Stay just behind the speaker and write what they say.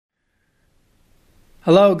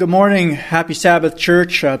Hello, good morning. Happy Sabbath,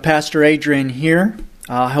 Church. Pastor Adrian here.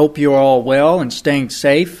 I hope you're all well and staying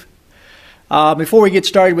safe. Before we get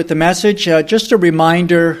started with the message, just a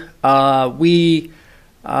reminder, our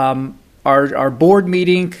board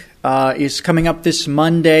meeting is coming up this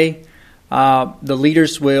Monday. The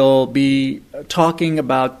leaders will be talking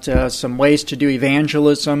about some ways to do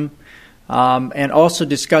evangelism and also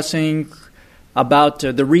discussing about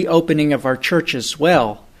the reopening of our church as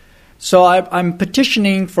well. So I'm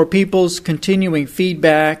petitioning for people's continuing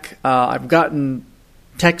feedback. I've gotten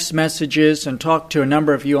text messages and talked to a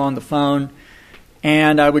number of you on the phone.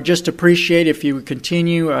 And I would just appreciate if you would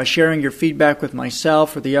continue sharing your feedback with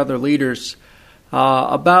myself or the other leaders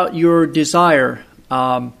about your desire.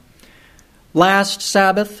 Last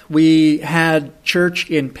Sabbath, we had church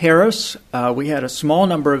in Paris. We had a small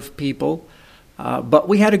number of people, but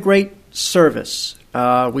we had a great service.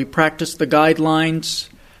 We practiced the guidelines.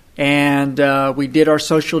 And we did our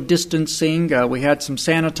social distancing. We had some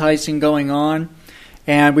sanitizing going on.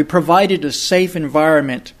 And we provided a safe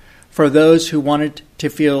environment for those who wanted to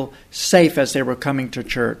feel safe as they were coming to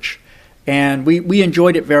church. And we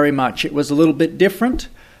enjoyed it very much. It was a little bit different,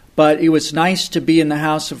 but it was nice to be in the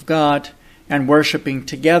house of God and worshiping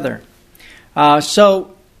together.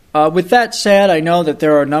 So with that said, I know that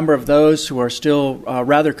there are a number of those who are still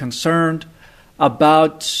rather concerned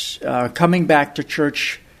about coming back to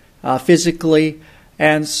church physically,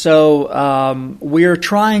 and so we're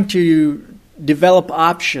trying to develop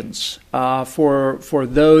options for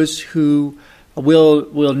those who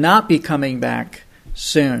will not be coming back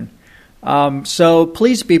soon. So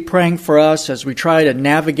please be praying for us as we try to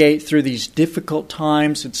navigate through these difficult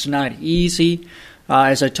times. It's not easy.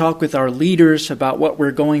 As I talk with our leaders about what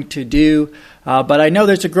we're going to do, but I know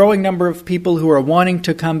there's a growing number of people who are wanting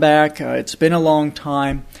to come back. It's been a long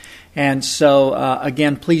time. And so,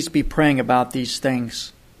 again, please be praying about these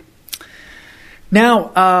things.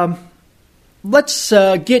 Now, let's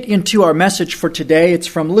get into our message for today. It's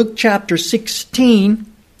from Luke chapter 16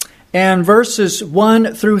 and verses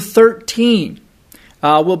 1 through 13.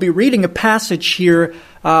 We'll be reading a passage here.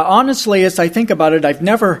 Honestly, as I think about it, I've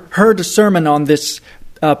never heard a sermon on this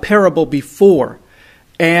parable before.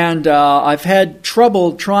 And I've had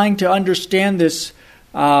trouble trying to understand this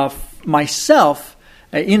myself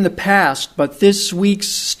in the past, but this week's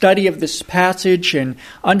study of this passage and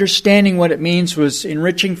understanding what it means was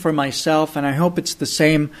enriching for myself, and I hope it's the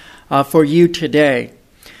same for you today.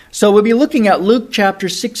 So we'll be looking at Luke chapter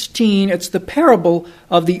 16. It's the parable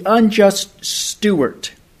of the unjust steward.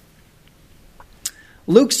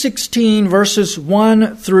 Luke 16, verses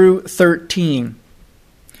 1 through 13.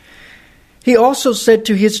 He also said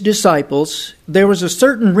to his disciples, "There was a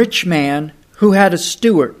certain rich man who had a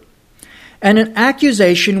steward, and an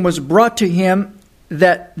accusation was brought to him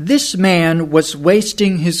that this man was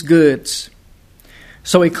wasting his goods.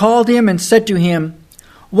 So he called him and said to him,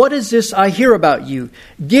 'What is this I hear about you?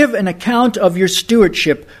 Give an account of your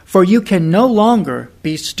stewardship, for you can no longer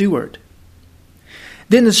be steward.'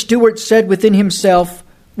 Then the steward said within himself,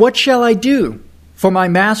 'What shall I do? For my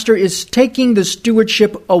master is taking the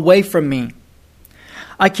stewardship away from me.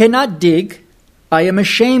 I cannot dig. I am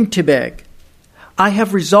ashamed to beg. I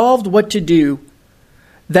have resolved what to do,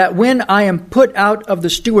 that when I am put out of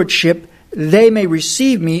the stewardship, they may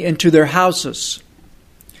receive me into their houses.'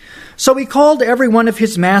 So he called every one of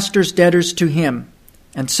his master's debtors to him,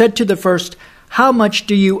 and said to the first, 'How much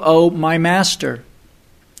do you owe my master?'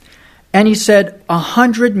 And he said,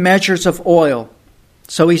 100 measures of oil.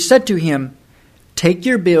 So he said to him, 'Take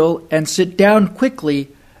your bill and sit down quickly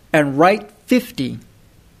and write 50.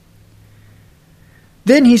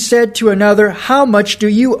 Then he said to another, 'How much do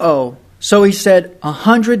you owe?' So he said,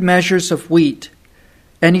 100 measures of wheat.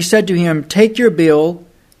 And he said to him, 'Take your bill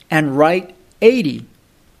and write 80.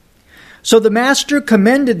 So the master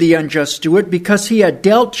commended the unjust steward because he had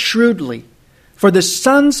dealt shrewdly. For the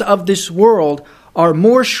sons of this world are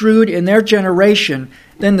more shrewd in their generation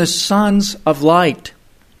than the sons of light.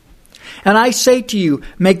 And I say to you,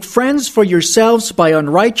 make friends for yourselves by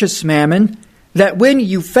unrighteous mammon, that when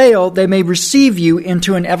you fail, they may receive you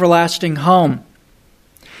into an everlasting home.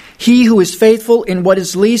 He who is faithful in what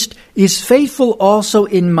is least is faithful also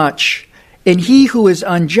in much, and he who is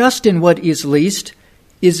unjust in what is least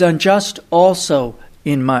is unjust also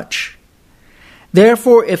in much.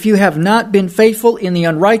 Therefore, if you have not been faithful in the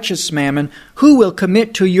unrighteous mammon, who will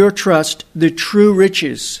commit to your trust the true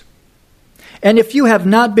riches? And if you have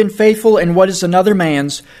not been faithful in what is another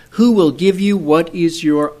man's, who will give you what is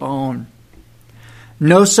your own?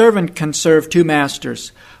 No servant can serve two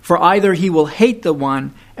masters, for either he will hate the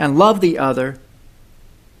one and love the other,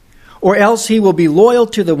 or else he will be loyal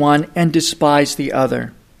to the one and despise the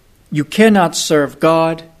other. You cannot serve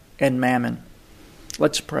God and mammon.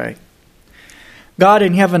 Let's pray. God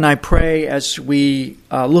in heaven, I pray as we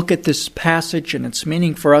look at this passage and its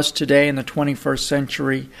meaning for us today in the 21st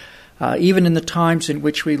century, even in the times in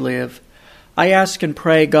which we live, I ask and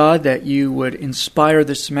pray, God, that you would inspire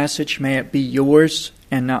this message. May it be yours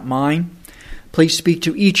and not mine. Please speak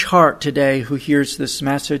to each heart today who hears this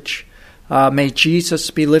message. May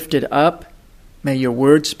Jesus be lifted up. May your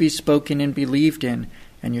words be spoken and believed in,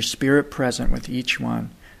 and your Spirit present with each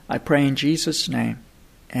one. I pray in Jesus' name.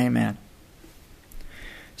 Amen.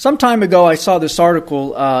 Some time ago, I saw this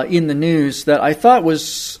article in the news that I thought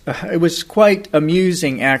was quite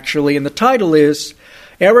amusing, actually. And the title is,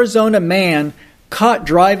 Arizona Man Caught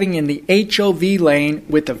Driving in the HOV Lane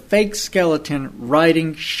with a Fake Skeleton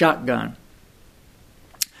Riding Shotgun.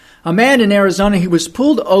 A man in Arizona, he was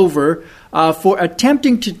pulled over for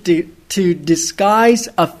attempting to disguise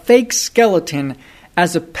a fake skeleton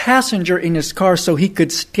as a passenger in his car so he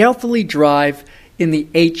could stealthily drive in the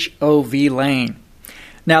HOV lane.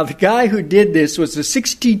 Now, the guy who did this was a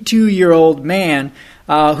 62-year-old man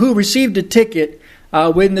who received a ticket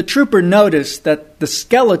when the trooper noticed that the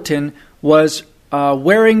skeleton was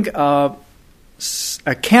wearing a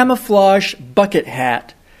camouflage bucket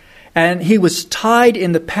hat, and he was tied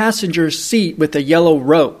in the passenger seat with a yellow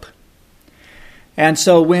rope. And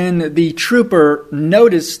so when the trooper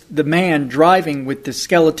noticed the man driving with the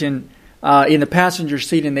skeleton in the passenger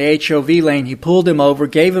seat in the HOV lane, he pulled him over,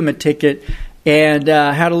 gave him a ticket, and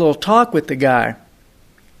had a little talk with the guy.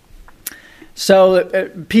 So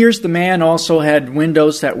it appears the man also had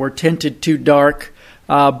windows that were tinted too dark,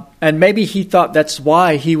 and maybe he thought that's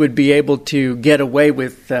why he would be able to get away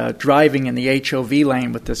with driving in the HOV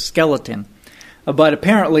lane with the skeleton. But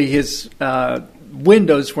apparently his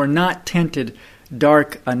windows were not tinted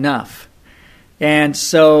dark enough. And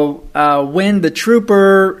so when the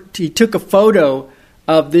trooper, he took a photo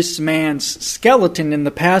of this man's skeleton in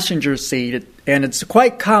the passenger seat, and it's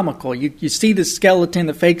quite comical. You see the skeleton,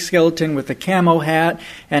 the fake skeleton with a camo hat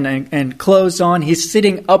and clothes on. He's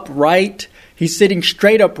sitting upright. He's sitting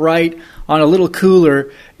straight upright on a little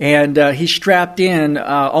cooler, and he's strapped in,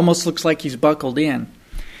 almost looks like he's buckled in.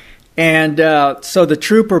 And so the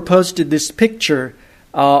trooper posted this picture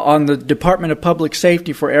on the Department of Public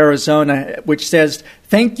Safety for Arizona, which says,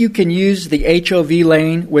 "Think you can use the HOV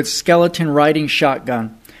lane with skeleton riding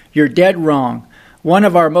shotgun? You're dead wrong. One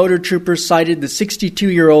of our motor troopers cited the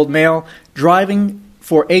 62-year-old male driving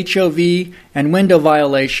for HOV and window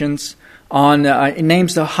violations on, it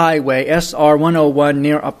names the highway, SR 101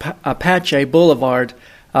 near Apache Boulevard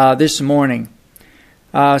this morning."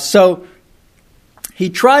 So he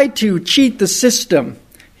tried to cheat the system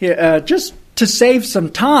just to save some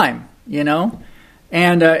time, you know.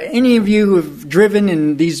 And any of you who have driven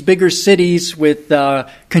in these bigger cities with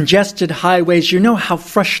congested highways, you know how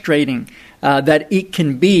frustrating that it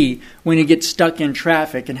can be when you get stuck in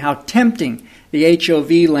traffic, and how tempting the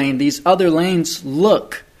HOV lane, these other lanes,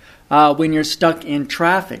 look when you're stuck in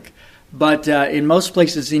traffic. But in most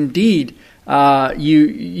places, indeed,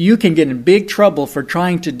 you can get in big trouble for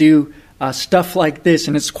trying to do stuff like this,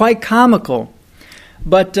 and it's quite comical.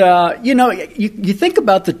 But, you think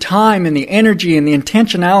about the time and the energy and the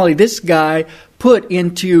intentionality this guy put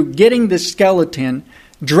into getting the skeleton,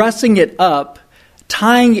 dressing it up,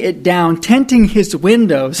 tying it down, tinting his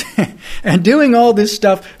windows, and doing all this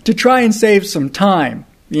stuff to try and save some time.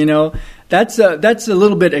 You know, that's a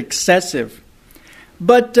little bit excessive.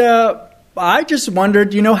 But I just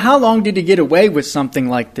wondered, how long did he get away with something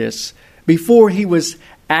like this before he was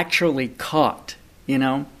actually caught,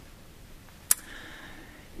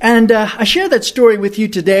 And I share that story with you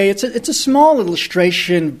today. It's a small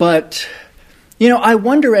illustration, but, I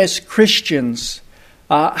wonder as Christians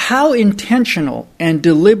how intentional and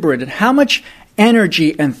deliberate and how much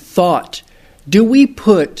energy and thought do we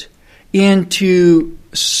put into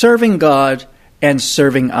serving God and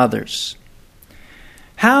serving others?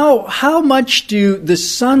 How much do the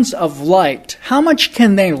sons of light, how much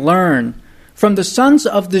can they learn from the sons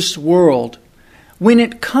of this world when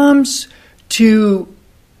it comes to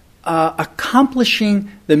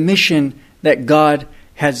accomplishing the mission that God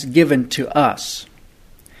has given to us?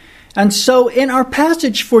 And so in our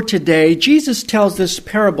passage for today, Jesus tells this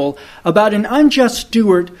parable about an unjust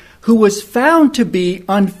steward who was found to be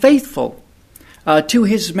unfaithful to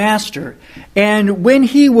his master. And when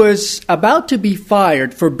he was about to be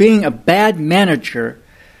fired for being a bad manager,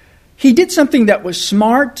 he did something that was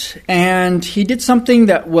smart, and he did something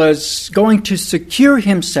that was going to secure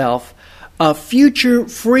himself a future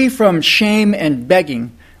free from shame and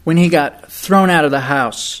begging when he got thrown out of the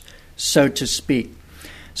house. so to speak.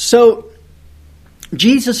 So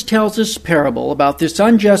Jesus tells this parable about this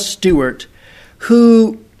unjust steward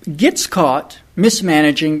who gets caught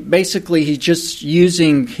mismanaging. Basically, he's just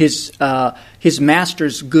using his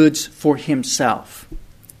master's goods for himself.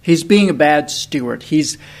 He's being a bad steward.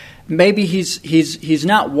 He's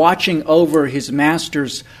not watching over his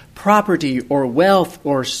master's property or wealth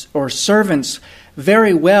or servants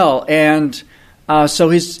very well, and so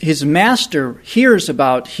his master hears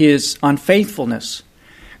about his unfaithfulness,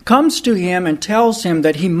 comes to him and tells him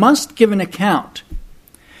that he must give an account.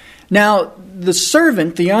 Now, the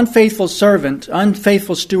servant, the unfaithful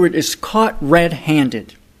steward, is caught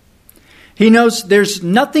red-handed. He knows there's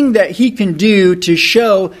nothing that he can do to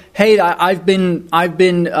show, hey, I've been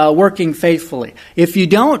working faithfully. If you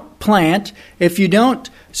don't plant, if you don't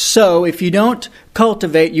sow, if you don't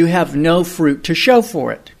cultivate, you have no fruit to show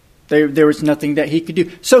for it. There was nothing that he could do.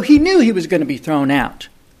 So he knew he was going to be thrown out.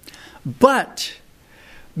 But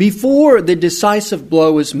before the decisive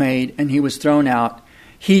blow was made and he was thrown out,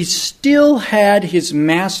 he still had his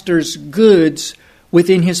master's goods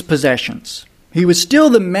within his possessions. He was still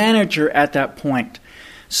the manager at that point.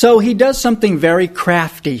 So he does something very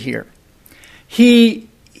crafty here. He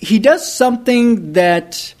does something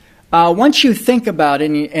that once you think about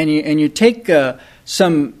it and you take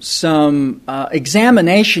some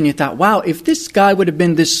examination, you thought, wow, if this guy would have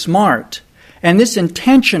been this smart and this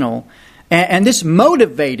intentional and this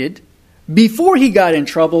motivated before he got in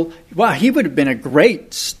trouble, wow, he would have been a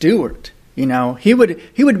great steward. He would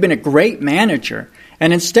have been a great manager.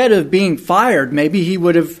 And instead of being fired, maybe he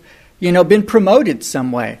would have, been promoted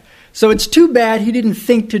some way. So it's too bad he didn't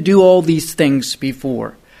think to do all these things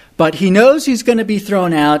before. But he knows he's going to be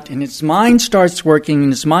thrown out, and his mind starts working,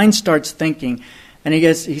 and his mind starts thinking. And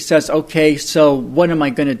he says, okay, so what am I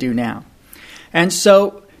going to do now? And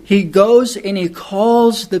so he goes and he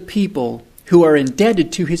calls the people who are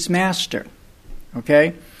indebted to his master.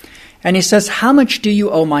 Okay? And he says, how much do you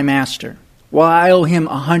owe my master? Well, I owe him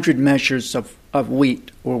 100 measures of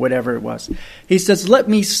wheat or whatever it was. He says, let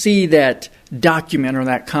me see that document or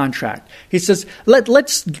that contract. He says,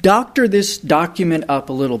 let's doctor this document up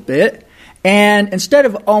a little bit. And instead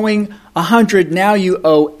of owing 100, now you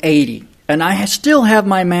owe 80. And I still have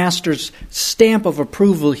my master's stamp of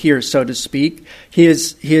approval here, so to speak,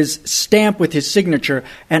 his stamp with his signature,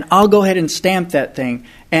 and I'll go ahead and stamp that thing.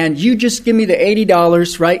 And you just give me the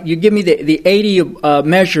 $80, right? You give me the 80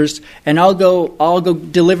 measures, and I'll go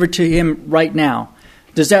deliver to him right now.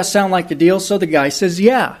 Does that sound like a deal? So the guy says,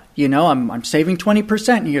 yeah, I'm saving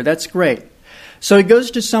 20% here. That's great. So he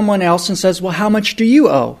goes to someone else and says, well, how much do you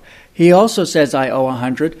owe? He also says, I owe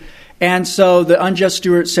 100. And so the unjust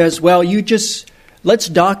steward says, well, let's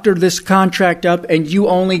doctor this contract up and you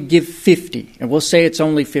only give 50. And we'll say it's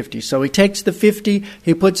only 50. So he takes the 50,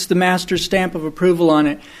 he puts the master's stamp of approval on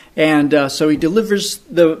it, and so he delivers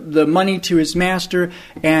the money to his master,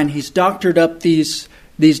 and he's doctored up these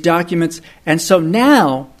documents. And so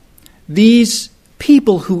now these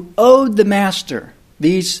people who owed the master,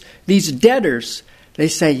 these debtors, they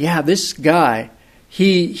say, yeah, this guy,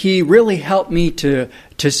 he really helped me to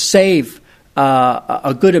save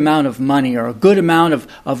a good amount of money or a good amount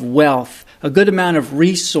of wealth, a good amount of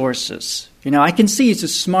resources. I can see he's a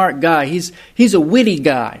smart guy. He's a witty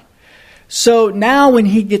guy. So now when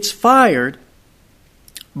he gets fired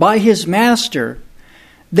by his master,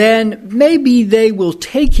 then maybe they will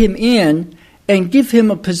take him in and give him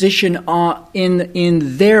a position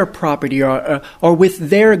in their property or with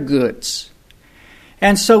their goods.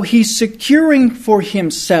 And so he's securing for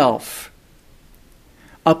himself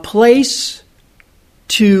a place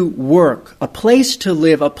to work, a place to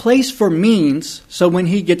live, a place for means, so when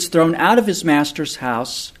he gets thrown out of his master's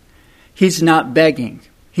house, he's not begging,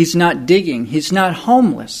 he's not digging, he's not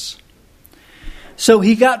homeless. So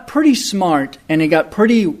he got pretty smart and he got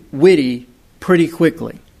pretty witty pretty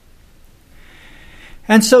quickly.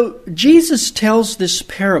 And so Jesus tells this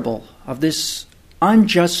parable of this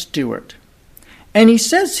unjust steward. And he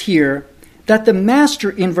says here that the master,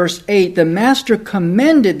 in verse 8, the master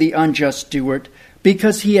commended the unjust steward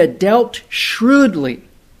because he had dealt shrewdly.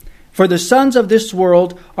 For the sons of this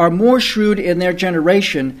world are more shrewd in their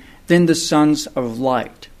generation than the sons of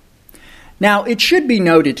light. Now, it should be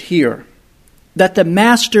noted here that the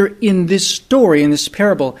master in this story, in this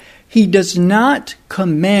parable, he does not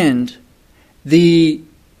commend he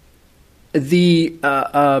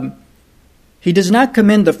does not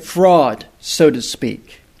commend the fraud, so to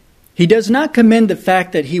speak. He does not commend the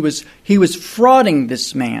fact that he was frauding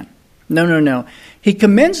this man. No. He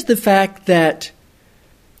commends the fact that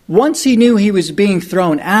once he knew he was being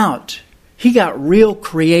thrown out, he got real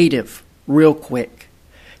creative real quick.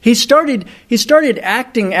 He started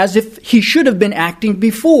acting as if he should have been acting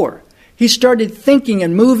before. He started thinking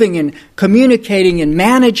and moving and communicating and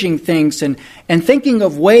managing things and thinking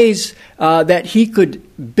of ways that he could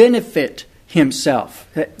benefit himself,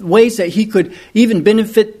 ways that he could even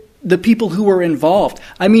benefit the people who were involved.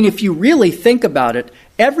 I mean, if you really think about it,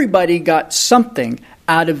 everybody got something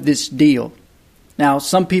out of this deal. Now,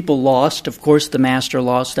 some people lost. Of course, the master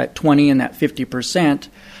lost that 20 and that 50%.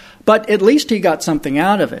 But at least he got something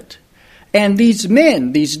out of it. And these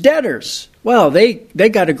men, these debtors, well, they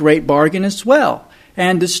got a great bargain as well.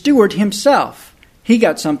 And the steward himself, he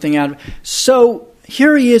got something out of it. So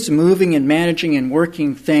here he is moving and managing and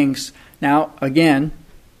working things. Now, again,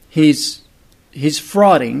 he's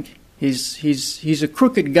frauding. He's a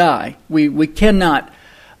crooked guy. We cannot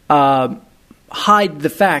hide the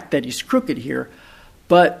fact that he's crooked here.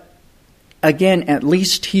 But again, at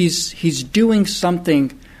least he's doing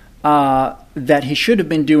something that he should have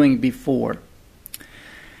been doing before.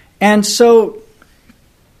 And so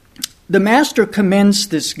the master commends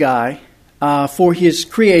this guy for his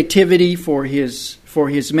creativity, for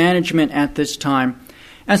his management at this time.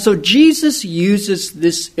 And so Jesus uses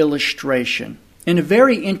this illustration in a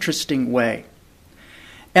very interesting way.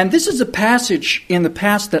 And this is a passage in the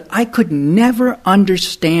past that I could never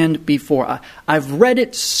understand before. I've read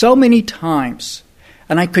it so many times,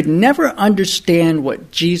 and I could never understand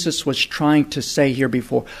what Jesus was trying to say here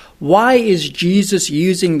before. Why is Jesus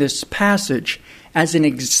using this passage as an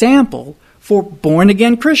example for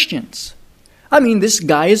born-again Christians? I mean, this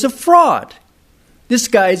guy is a fraud. This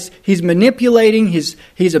he's manipulating, he's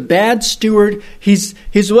a bad steward. He's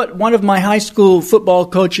what one of my high school football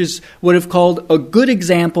coaches would have called a good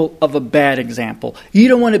example of a bad example. You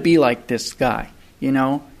don't want to be like this guy, you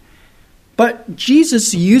know. But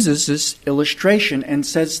Jesus uses this illustration and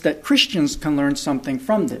says that Christians can learn something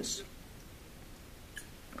from this.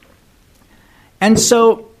 And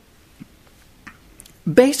so,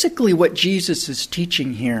 basically what Jesus is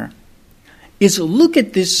teaching here is look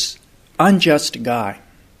at this unjust guy.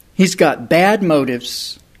 He's got bad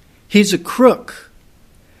motives. He's a crook.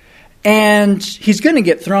 And he's going to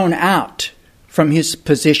get thrown out from his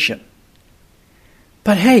position.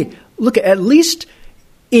 But hey, look, at least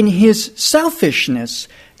in his selfishness,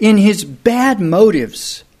 in his bad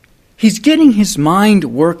motives, he's getting his mind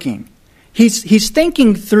working. He's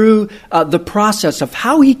thinking through the process of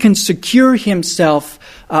how he can secure himself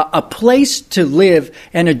a place to live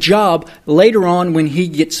and a job later on when he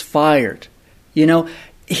gets fired. You know,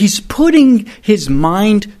 he's putting his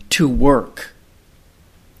mind to work.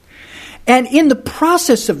 And in the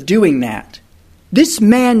process of doing that, this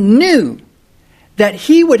man knew that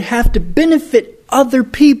he would have to benefit other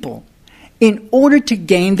people in order to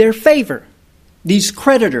gain their favor. These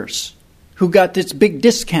creditors who got this big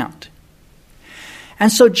discount.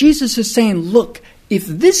 And so Jesus is saying, look, if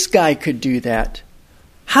this guy could do that,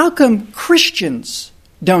 how come Christians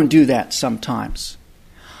don't do that sometimes?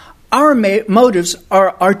 Our motives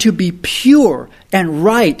are to be pure and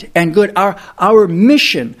right and good. Our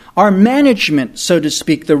mission, our management, so to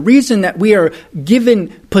speak, the reason that we are given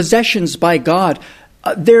possessions by God,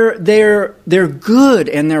 they're good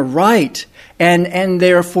and they're right and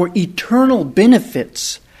they're for eternal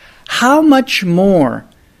benefits. How much more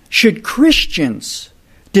should Christians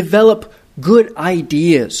develop good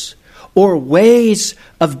ideas or ways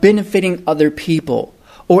of benefiting other people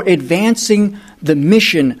or advancing the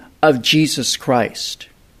mission of Jesus Christ?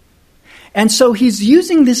 And so he's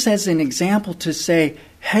using this as an example to say,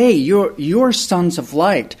 hey, you're sons of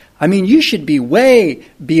light. I mean, you should be way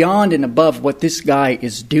beyond and above what this guy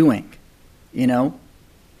is doing, you know?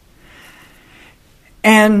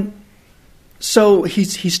 And so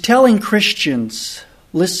he's telling Christians,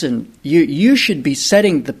 listen, you should be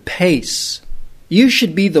setting the pace. You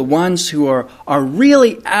should be the ones who are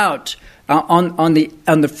really out on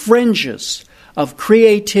the fringes of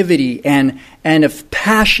creativity and of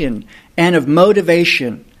passion and of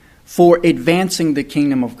motivation for advancing the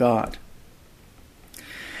kingdom of God.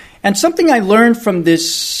 And something I learned from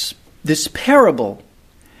this parable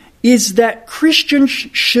is that Christians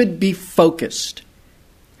should be focused.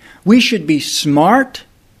 We should be smart,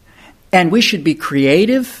 and we should be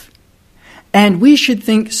creative, and we should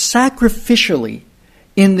think sacrificially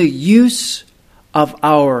in the use of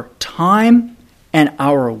our time and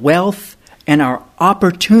our wealth and our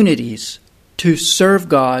opportunities to serve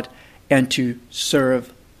God and to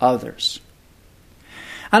serve others.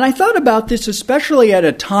 And I thought about this especially at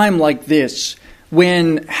a time like this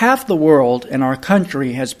when half the world and our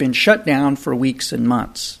country has been shut down for weeks and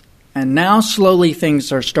months. And now slowly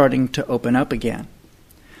things are starting to open up again.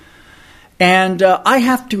 And I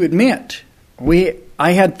have to admit,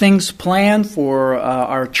 I had things planned for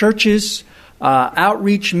our churches,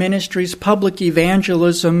 outreach ministries, public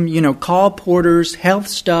evangelism, call porters, health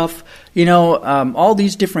stuff, all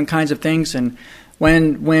these different kinds of things. And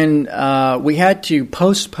when we had to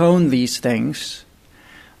postpone these things,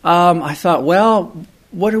 I thought, well,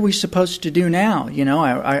 what are we supposed to do now?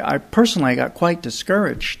 I personally got quite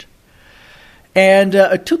discouraged. And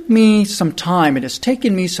it took me some time, it has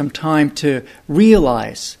taken me some time to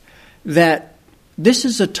realize that this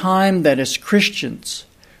is a time that as Christians,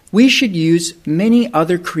 we should use many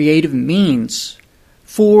other creative means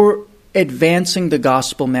for advancing the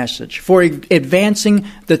gospel message, for advancing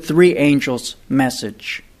the three angels'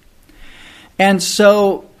 message. And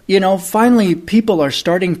so, finally people are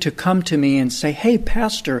starting to come to me and say, hey,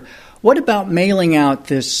 Pastor, what about mailing out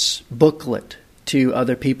this booklet to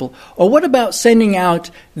other people? Or what about sending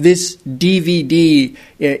out this DVD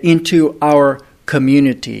into our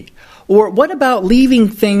community? Or what about leaving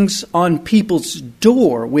things on people's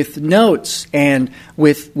door with notes and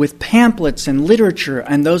with pamphlets and literature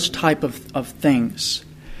and those type of things?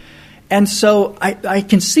 And so I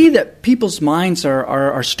can see that people's minds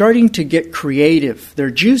are starting to get creative.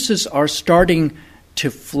 Their juices are starting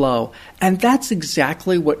to flow. And that's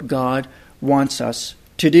exactly what God wants us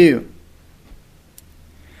to do.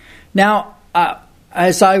 Now,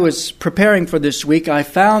 as I was preparing for this week, I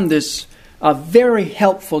found this very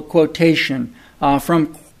helpful quotation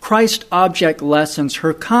from Christ Object Lessons.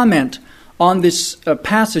 Her comment on this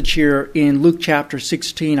passage here in Luke chapter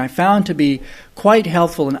 16, I found to be quite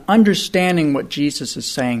helpful in understanding what Jesus is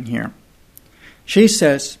saying here. She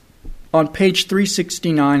says on page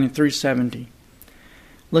 369 and 370,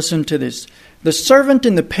 listen to this. The servant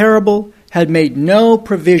in the parable had made no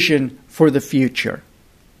provision for the future.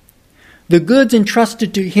 The goods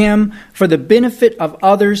entrusted to him for the benefit of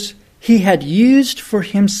others he had used for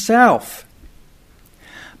himself.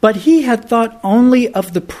 But he had thought only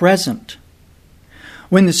of the present.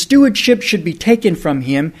 When the stewardship should be taken from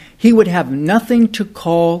him, he would have nothing to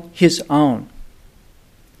call his own.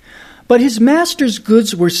 But his master's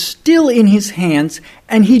goods were still in his hands,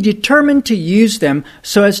 and he determined to use them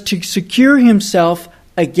so as to secure himself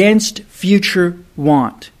against future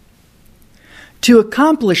want. To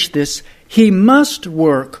accomplish this, he must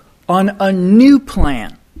work on a new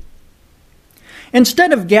plan.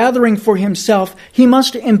 Instead of gathering for himself, he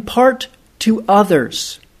must impart to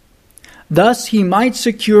others. Thus he might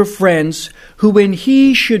secure friends who, when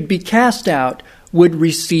he should be cast out, would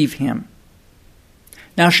receive him.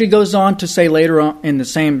 Now she goes on to say later on in the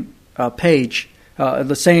same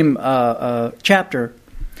chapter,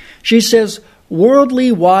 she says,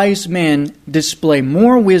 worldly wise men display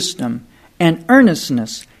more wisdom and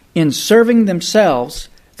earnestness in serving themselves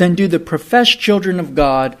than do the professed children of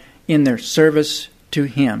God in their service to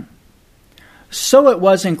him. So it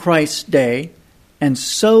was in Christ's day, and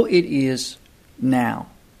so it is now.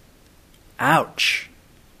 Ouch.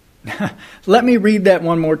 Let me read that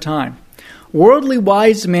one more time. Worldly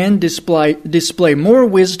wise men display more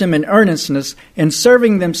wisdom and earnestness in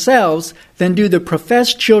serving themselves than do the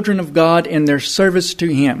professed children of God in their service to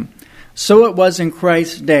him. So it was in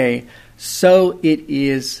Christ's day, so it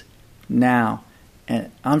is now.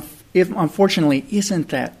 And unfortunately, isn't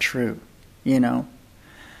that true?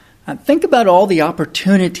 Think about all the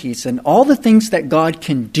opportunities and all the things that God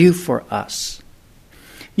can do for us.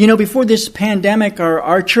 Before this pandemic,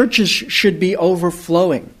 our churches should be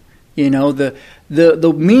overflowing.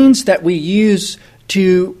 The means that we use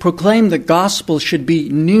to proclaim the gospel should be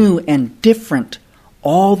new and different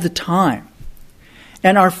all the time.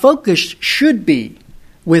 And our focus should be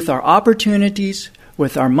with our opportunities,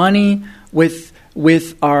 with our money, with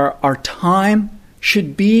our time,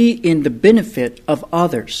 should be in the benefit of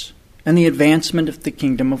others and the advancement of the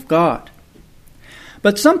kingdom of God.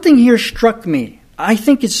 But something here struck me. I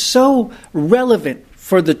think it's so relevant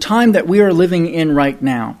for the time that we are living in right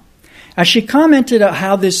now. As she commented on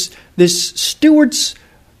how this steward's,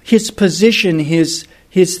 his position, his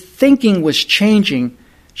thinking was changing,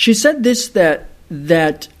 she said this that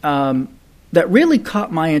really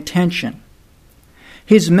caught my attention.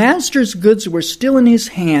 His master's goods were still in his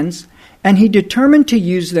hands, and he determined to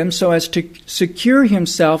use them so as to secure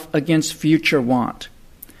himself against future want.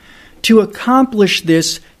 To accomplish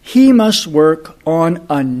this, he must work on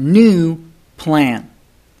a new plan.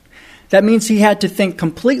 That means he had to think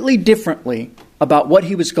completely differently about what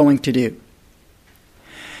he was going to do.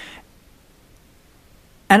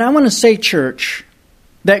 And I want to say, church,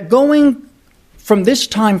 that going from this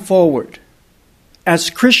time forward,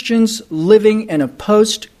 as Christians living in a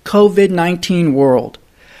post-COVID-19 world,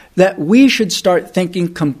 that we should start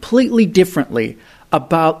thinking completely differently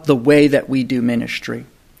about the way that we do ministry.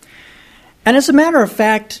 And as a matter of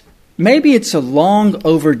fact, maybe it's a long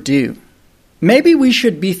overdue. Maybe we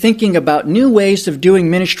should be thinking about new ways of doing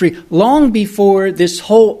ministry long before this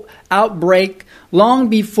whole outbreak, long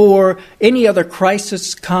before any other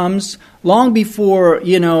crisis comes, long before,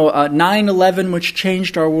 9/11, which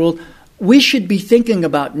changed our world. We should be thinking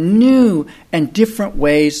about new and different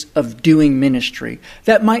ways of doing ministry.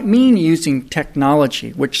 That might mean using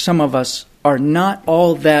technology, which some of us are not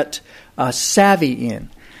all that savvy in.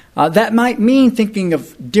 That might mean thinking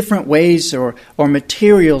of different ways or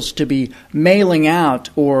materials to be mailing out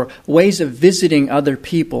or ways of visiting other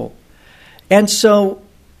people. And so,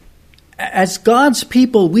 as God's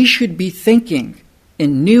people, we should be thinking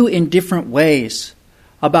in new and different ways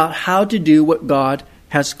about how to do what God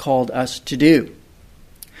has called us to do.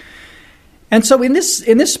 And so in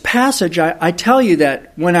this passage, I tell you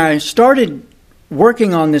that when I started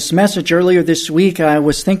working on this message earlier this week, I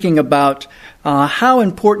was thinking about how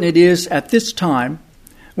important it is at this time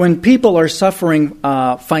when people are suffering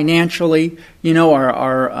financially.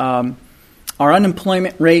 Our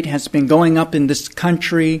unemployment rate has been going up in this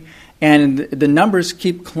country, and the numbers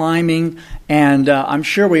keep climbing, and I'm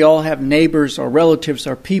sure we all have neighbors or relatives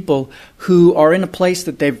or people who are in a place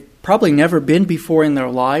that they've probably never been before in their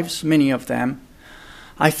lives, many of them.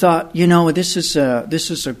 I thought, this is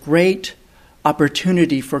a great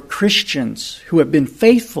opportunity for Christians who have been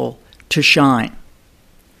faithful to shine.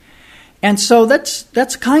 And so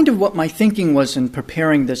that's kind of what my thinking was in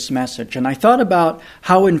preparing this message. And I thought about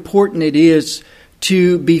how important it is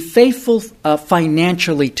to be faithful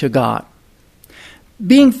financially to God.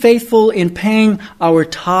 Being faithful in paying our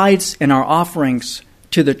tithes and our offerings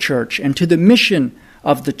to the church and to the mission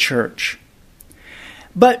of the church.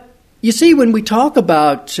 But you see, when we talk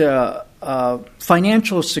about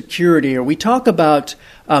financial security or we talk about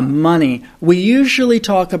money, we usually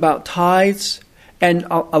talk about tithes, and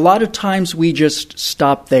a lot of times we just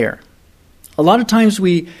stop there. A lot of times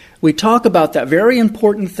we talk about that very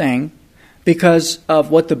important thing because of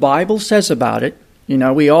what the Bible says about it.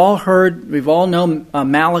 We've all known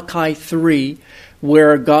Malachi 3,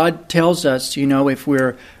 where God tells us, if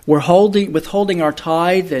we're withholding our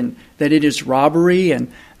tithe, and that it is robbery,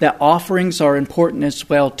 and that offerings are important as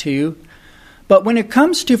well too. But when it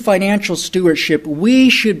comes to financial stewardship, we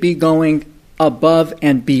should be going above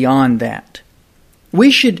and beyond that. We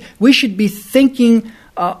should be thinking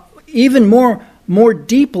even more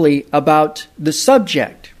deeply about the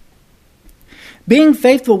subject. Being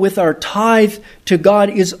faithful with our tithe to God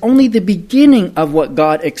is only the beginning of what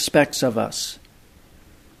God expects of us.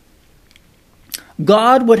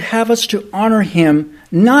 God would have us to honor Him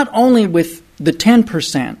not only with the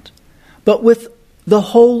 10%, but with the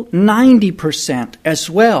whole 90% as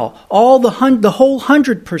well, the whole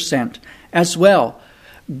 100% as well.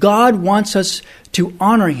 God wants us to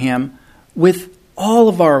honor Him with all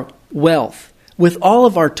of our wealth, with all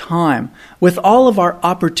of our time, with all of our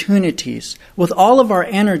opportunities, with all of our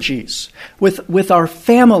energies, with our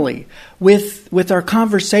family, with our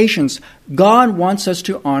conversations. God wants us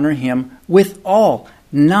to honor Him with all,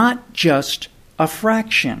 not just a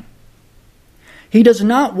fraction. He does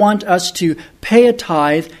not want us to pay a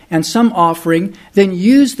tithe and some offering, then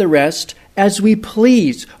use the rest as we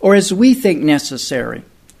please or as we think necessary.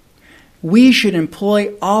 We should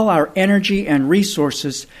employ all our energy and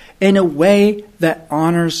resources in a way that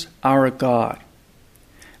honors our God.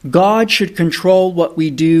 God should control what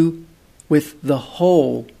we do with the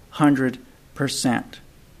whole 100%.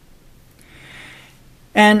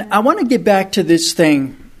 And I want to get back to this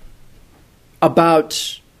thing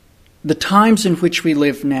about the times in which we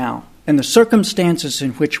live now and the circumstances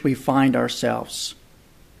in which we find ourselves.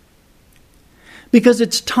 Because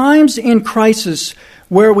it's times in crisis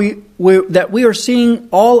where we are seeing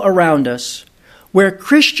all around us, where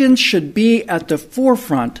Christians should be at the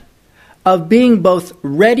forefront of being both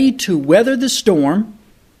ready to weather the storm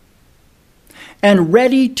and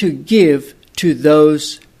ready to give to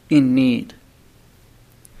those in need.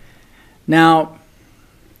 Now,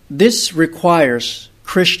 this requires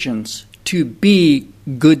Christians to be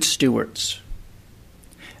good stewards.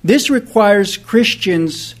 This requires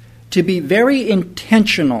Christians to be very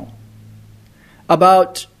intentional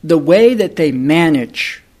about the way that they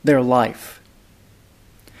manage their life.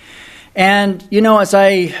 And, as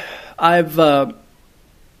I've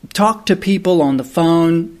talked to people on the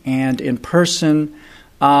phone and in person,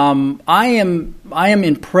 I am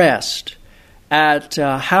impressed at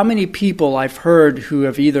how many people I've heard who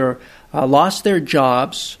have either lost their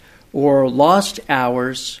jobs or lost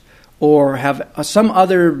hours or have some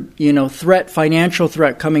other, financial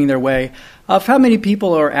threat coming their way, of how many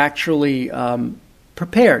people are actually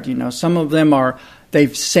prepared. Some of them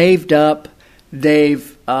they've saved up,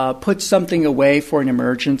 they've put something away for an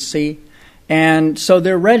emergency, and so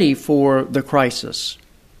they're ready for the crisis.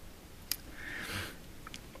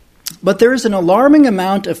 But there is an alarming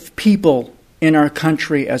amount of people in our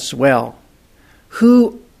country as well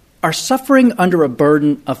who are suffering under a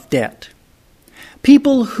burden of debt.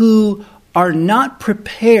 People who are not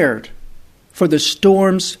prepared for the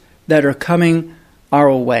storms that are coming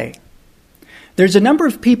our way. There's a number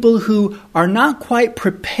of people who are not quite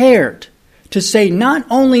prepared to say, not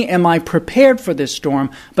only am I prepared for this storm,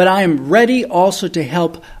 but I am ready also to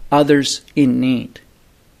help others in need.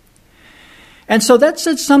 And so that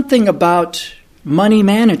says something about money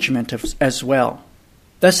management as well.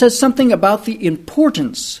 That says something about the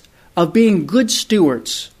importance of being good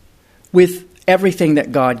stewards with everything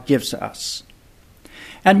that God gives us.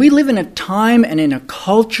 And we live in a time and in a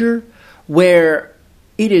culture where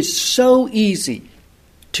it is so easy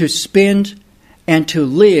to spend and to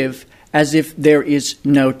live as if there is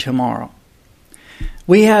no tomorrow.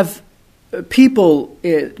 We have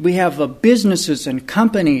businesses and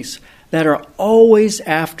companies that are always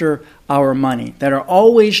after our money, that are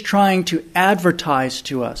always trying to advertise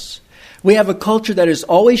to us. We have a culture that is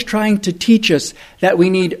always trying to teach us that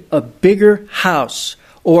we need a bigger house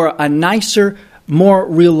or a nicer, more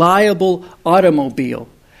reliable automobile,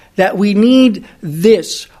 that we need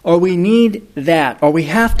this or we need that, or we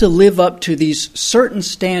have to live up to these certain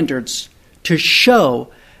standards to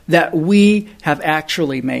show that we have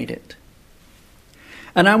actually made it.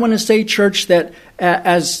 And I want to say, church, that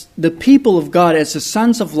as the people of God, as the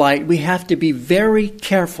sons of light, we have to be very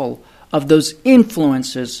careful of those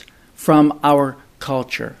influences from our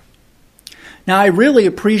culture. Now, I really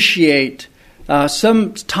appreciate,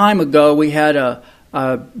 some time ago we had a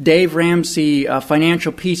Dave Ramsey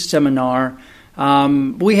Financial Peace Seminar.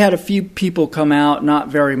 We had a few people come out, not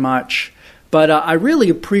very much. But I really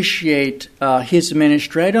appreciate his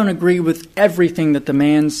ministry. I don't agree with everything that the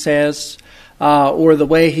man says or the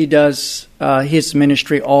way he does his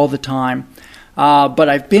ministry all the time. But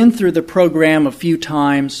I've been through the program a few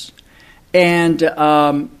times, and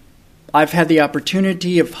I've had the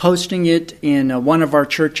opportunity of hosting it in one of our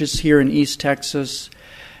churches here in East Texas.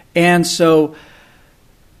 And so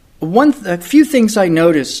a few things I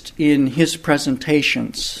noticed in his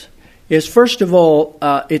presentations is, first of all,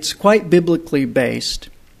 it's quite biblically based.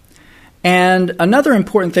 And another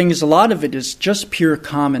important thing is a lot of it is just pure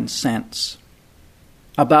common sense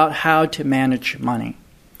about how to manage money.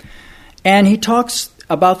 And he talks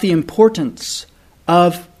about the importance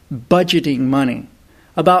of budgeting money,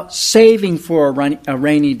 about saving for a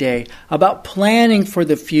rainy day, about planning for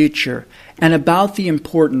the future, and about the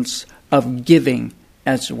importance of giving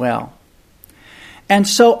as well. And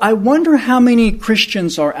so I wonder how many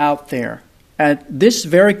Christians are out there at this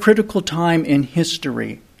very critical time in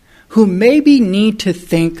history who maybe need to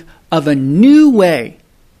think of a new way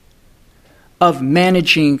of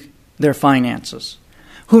managing their finances,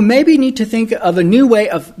 who maybe need to think of a new way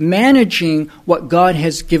of managing what God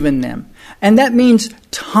has given them. And that means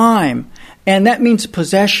time, and that means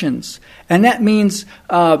possessions, and that means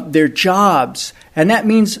their jobs, and that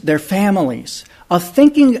means their families, of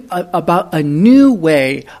thinking about a new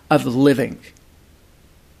way of living.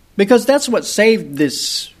 Because that's what saved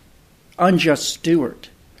this unjust steward.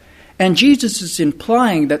 And Jesus is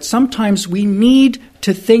implying that sometimes we need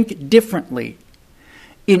to think differently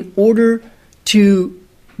in order to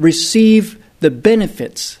receive the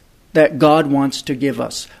benefits that God wants to give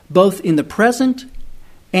us, both in the present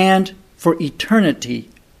and for eternity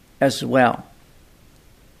as well.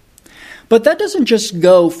 But that doesn't just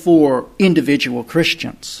go for individual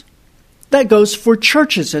Christians. That goes for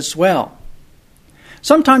churches as well.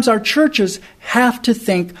 Sometimes our churches have to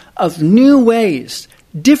think of new ways,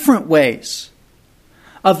 different ways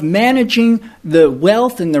of managing the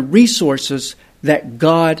wealth and the resources that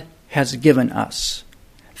God has given us.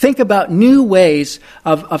 Think about new ways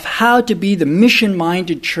of how to be the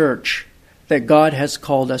mission-minded church that God has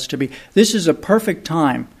called us to be. This is a perfect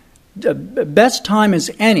time, the best time as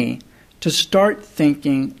any, to start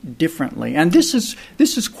thinking differently. And this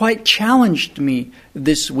has quite challenged me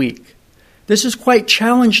this week. This has quite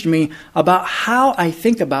challenged me about how I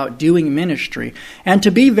think about doing ministry. And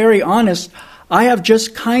to be very honest, I have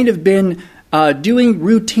just kind of been doing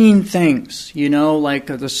routine things, like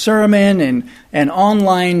the sermon and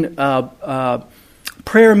online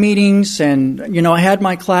prayer meetings. And, I had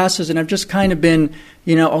my classes, and I've just kind of been,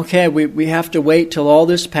 okay, we have to wait till all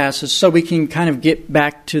this passes so we can kind of get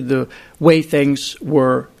back to the way things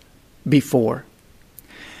were before.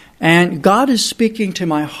 And God is speaking to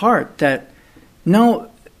my heart that,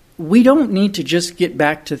 no, we don't need to just get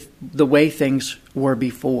back to the way things were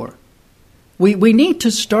before. We need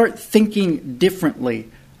to start thinking differently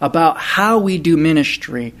about how we do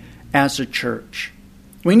ministry as a church.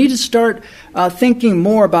 We need to start thinking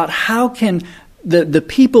more about how can the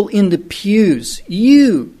people in the pews,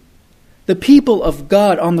 you, the people of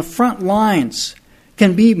God on the front lines,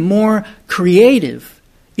 can be more creative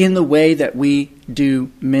in the way that we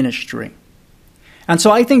do ministry. And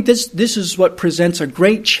so I think this is what presents a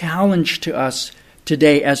great challenge to us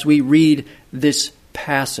today as we read this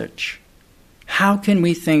passage. How can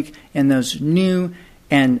we think in those new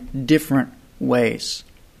and different ways?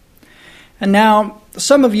 And now,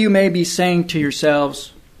 some of you may be saying to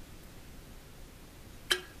yourselves,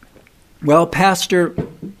 well, Pastor,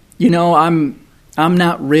 I'm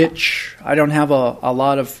not rich. I don't have a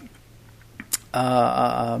lot of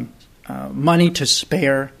money to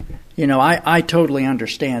spare. I totally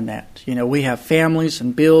understand that. We have families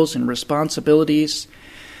and bills and responsibilities,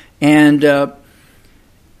 and God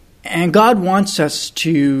wants us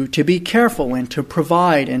to be careful and to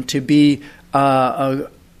provide and to be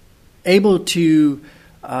able to.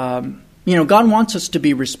 God wants us to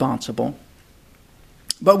be responsible.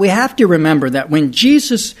 But we have to remember that when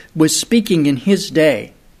Jesus was speaking in his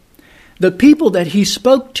day, the people that he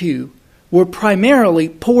spoke to were primarily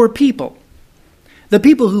poor people. The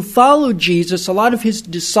people who followed Jesus, a lot of his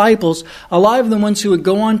disciples, a lot of the ones who would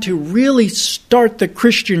go on to really start the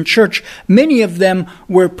Christian church, many of them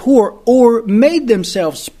were poor or made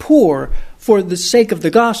themselves poor for the sake of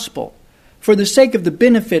the gospel, for the sake of the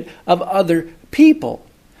benefit of other people.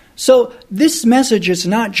 So this message is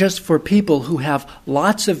not just for people who have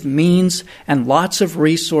lots of means and lots of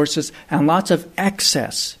resources and lots of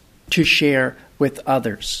excess to share with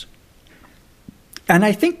others. And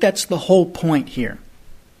I think that's the whole point here.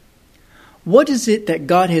 What is it that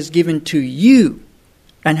God has given to you,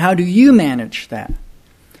 and how do you manage that?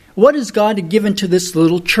 What has God given to this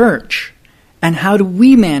little church, and how do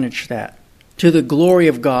we manage that to the glory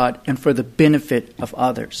of God and for the benefit of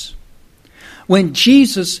others? When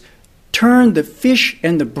Jesus turned the fish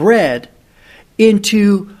and the bread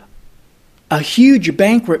into a huge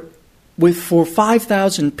banquet for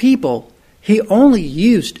 5,000 people, he only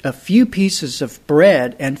used a few pieces of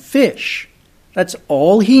bread and fish. That's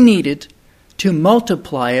all he needed to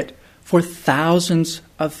multiply it for thousands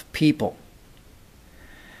of people.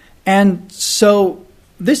 And so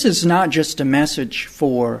this is not just a message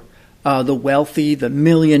for the wealthy, the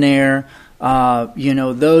millionaire,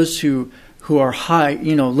 those who are high,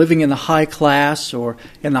 living in the high class or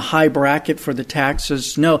in the high bracket for the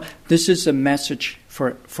taxes. No, this is a message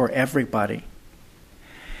for everybody.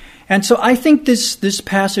 And so I think this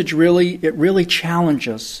passage really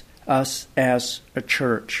challenges us as a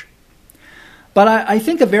church. But I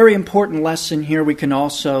think a very important lesson here we can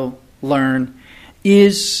also learn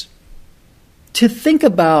is to think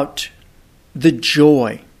about the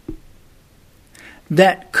joy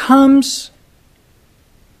that comes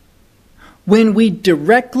when we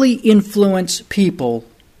directly influence people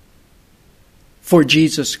for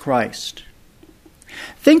Jesus Christ.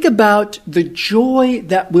 Think about the joy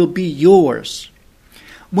that will be yours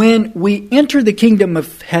when we enter the kingdom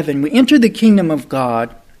of heaven, we enter the kingdom of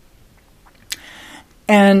God,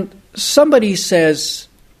 and somebody says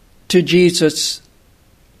to Jesus,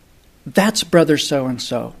 that's brother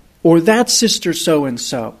so-and-so, or that's sister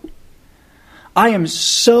so-and-so. I am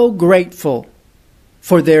so grateful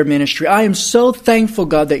for their ministry. I am so thankful,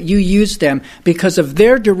 God, that you used them. Because of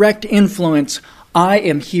their direct influence, I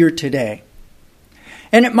am here today.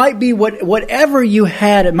 And it might be whatever you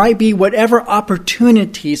had. It might be whatever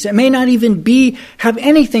opportunities. It may not even have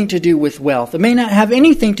anything to do with wealth. It may not have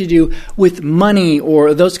anything to do with money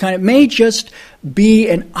or those kind. It may just be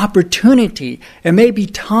an opportunity. It may be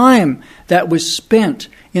time that was spent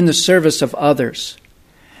in the service of others.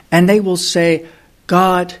 And they will say,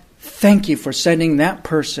 God, thank you for sending that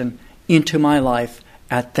person into my life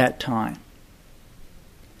at that time.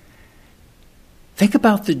 Think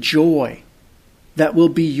about the joy that will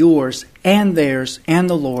be yours and theirs and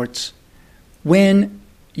the Lord's when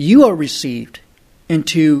you are received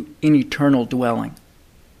into an eternal dwelling.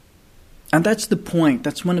 And that's the point.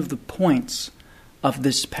 That's one of the points of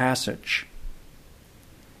this passage.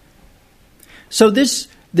 So this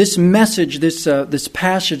message, this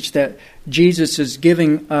passage that Jesus is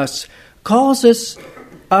giving us, calls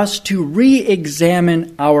us to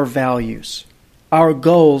re-examine our values, our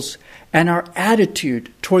goals, and our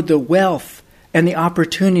attitude toward the wealth and the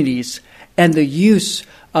opportunities and the use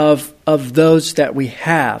of those that we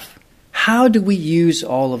have. How do we use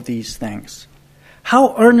all of these things?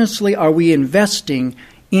 How earnestly are we investing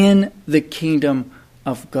in the kingdom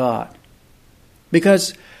of God.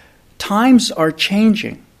 Because times are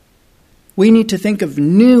changing. We need to think of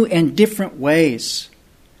new and different ways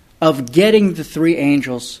of getting the three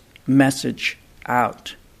angels' message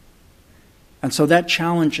out. And so that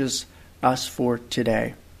challenges us for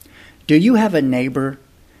today. Do you have a neighbor?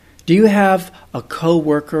 Do you have a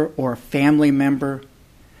co-worker or a family member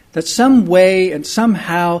that some way and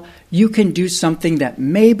somehow you can do something that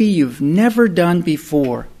maybe you've never done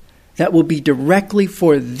before that will be directly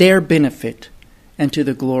for their benefit and to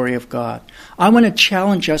the glory of God? I want to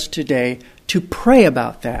challenge us today to pray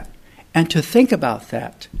about that and to think about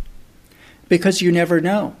that, because you never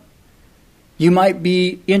know. You might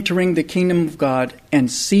be entering the kingdom of God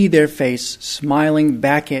and see their face smiling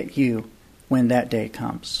back at you when that day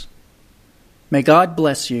comes. May God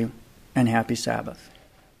bless you, and happy Sabbath.